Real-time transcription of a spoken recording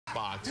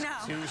box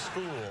to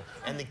school,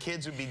 and the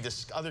kids would be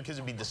other kids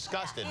would be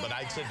disgusted, but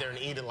I'd sit there and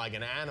eat it like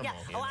an animal. Yeah.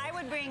 You know? I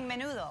would bring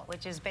menudo,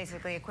 which is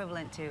basically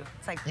equivalent to,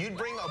 it's like... You'd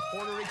bring a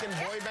Puerto Rican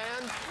boy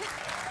band?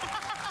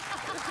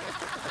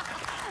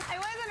 It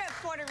wasn't a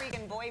Puerto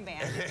Rican boy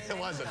band. It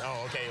wasn't.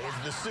 Oh, okay. It was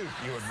the soup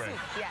you would bring.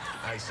 Yeah.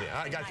 I see.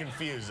 I got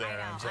confused there.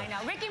 I know.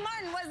 Ricky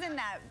Martin was in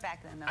that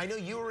back then, though. I know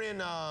you were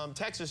in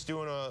Texas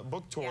doing a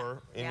book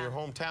tour in your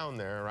hometown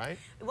there, right?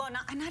 Well,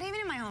 not even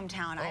in my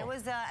hometown. Oh.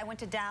 I went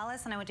to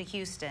Dallas and I went to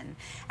Houston.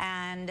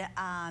 And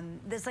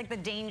there's like the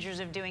dangers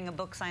of doing a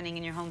book signing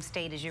in your home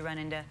state as you run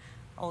into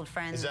old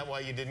friends. Is that why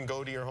you didn't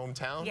go to your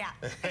hometown? Yeah,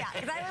 yeah.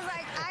 Because I was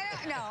like, I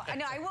don't know.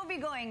 No, I will be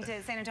going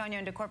to San Antonio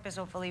and to Corpus,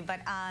 hopefully. But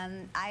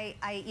You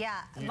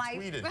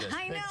tweeted this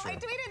I know. picture. I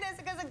tweeted this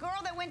because a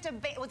girl that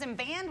was in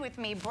band with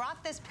me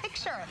brought this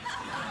picture.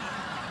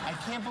 I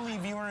can't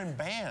believe you were in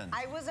band.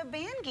 I was a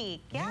band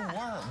geek. Yeah. You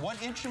were.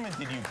 What instrument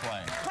did you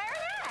play?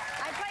 Clarinet.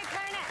 I played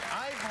clarinet.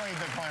 I played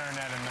the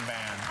clarinet in the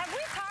band. Have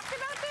we talked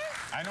about this?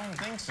 I don't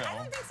think so. I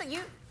don't think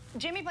so.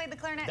 Jimmy played the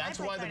clarinet. That's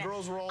why clarinet. the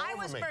girls were all over me. I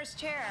was first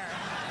chair.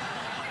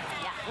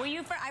 Yeah. Were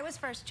you? I was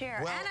first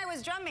chair, well, and I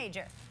was drum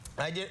major.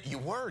 I did. You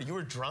were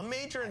drum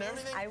major and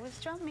everything? I was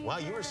drum major. Wow,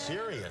 you were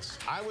serious.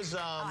 I was.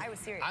 I was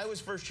serious. I was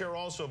first chair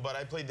also, but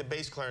I played the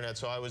bass clarinet,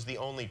 so I was the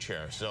only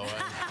chair. So I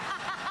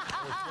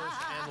was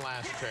first and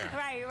last chair.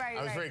 Right.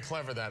 I was very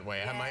clever that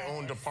way. I had my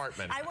own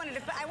department. I wanted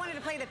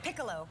to play the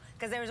piccolo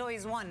because there was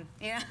always one.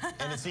 Yeah.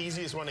 And it's the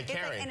easiest one to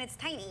carry. And it's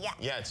tiny. Yeah.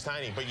 Yeah, it's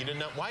tiny. But you didn't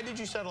know. Why did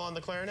you settle on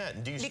the clarinet?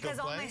 And do you still play? Because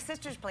all my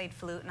sisters played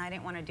flute, and I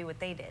didn't want to do what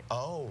they did.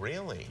 Oh,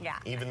 really? Yeah.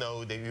 Even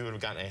though you would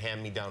have gotten a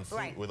hand-me-down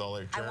flute with all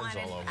their germs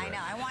all over it. I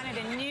know. I wanted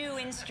a new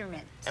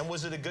instrument. And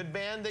was it a good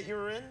band that you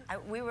were in?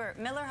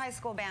 Miller High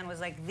School Band was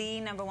like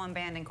the #1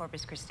 band in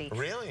Corpus Christi.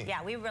 Really?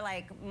 Yeah, we were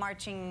like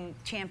marching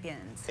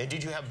champions. And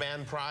did you have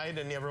band pride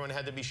and everyone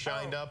had to be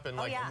shined up in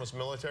like almost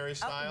military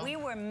style? We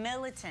were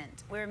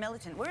militant. We were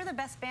militant. We were the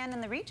best band in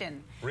the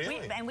region.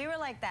 Really? And we were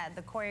like that,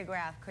 the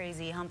choreographed,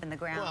 crazy hump in the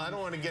ground. Well, I don't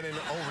want to get into,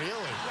 oh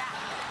really? Yeah.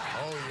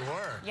 Oh, you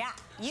were? Yeah.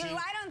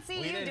 I don't see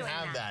you doing that. We didn't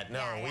have that.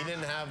 No, we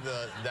didn't have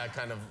that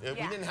kind of,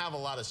 we didn't have a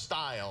lot of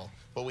style,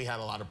 but we had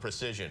a lot of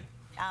precision.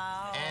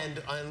 Oh.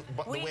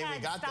 But the way we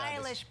got that is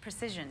stylish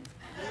precision.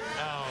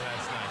 Oh,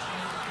 that's nice.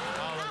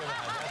 Oh, look at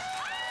that.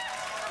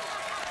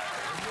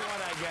 This is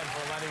what I get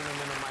for letting them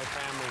into my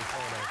family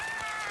photo.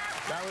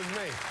 That was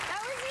me.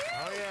 That was you?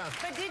 Oh, yeah.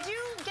 But did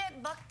you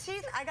get buck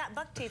teeth? I got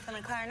buck teeth on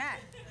a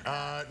clarinet.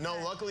 No,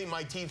 luckily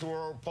my teeth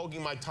were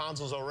poking my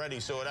tonsils already,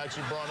 so it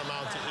actually brought them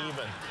out to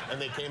even, and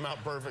they came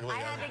out perfectly.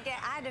 I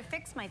had to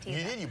fix my teeth.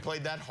 You did? You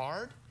played that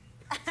hard?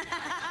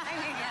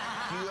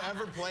 Do you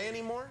ever play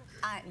anymore?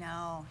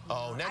 No.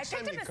 Oh, next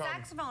time you come. I picked up a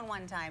saxophone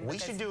one time. We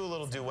should do a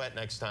little duet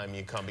next time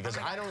you come, because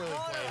I don't really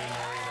play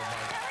anymore either.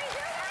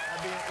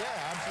 But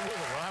yeah, absolutely.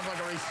 We'll have like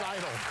a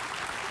recital.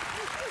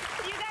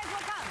 You guys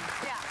will come.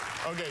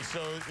 Yeah. Okay,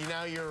 so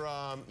now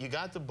you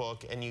got the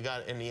book and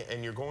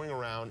and you're going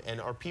around,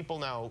 and are people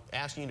now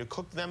asking you to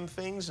cook them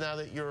things now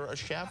that you're a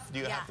chef? Do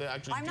you have to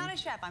actually? I'm not a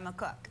chef. I'm a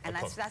cook, and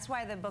that's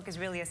why the book is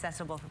really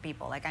accessible for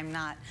people. Like I'm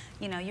not,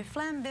 you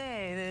flambe.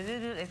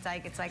 It's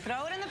like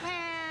throw it in the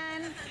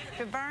pan.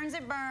 If it burns,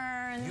 it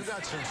burns. You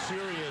got some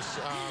serious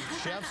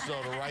chefs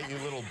though to write you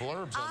little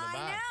blurbs on the back.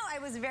 I know. I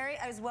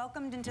was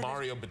welcomed into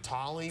Mario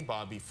Batali,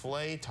 Bobby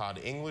Flay,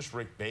 Todd English,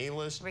 Rick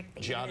Bayless,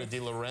 Giada De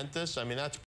Laurentiis. I mean, that's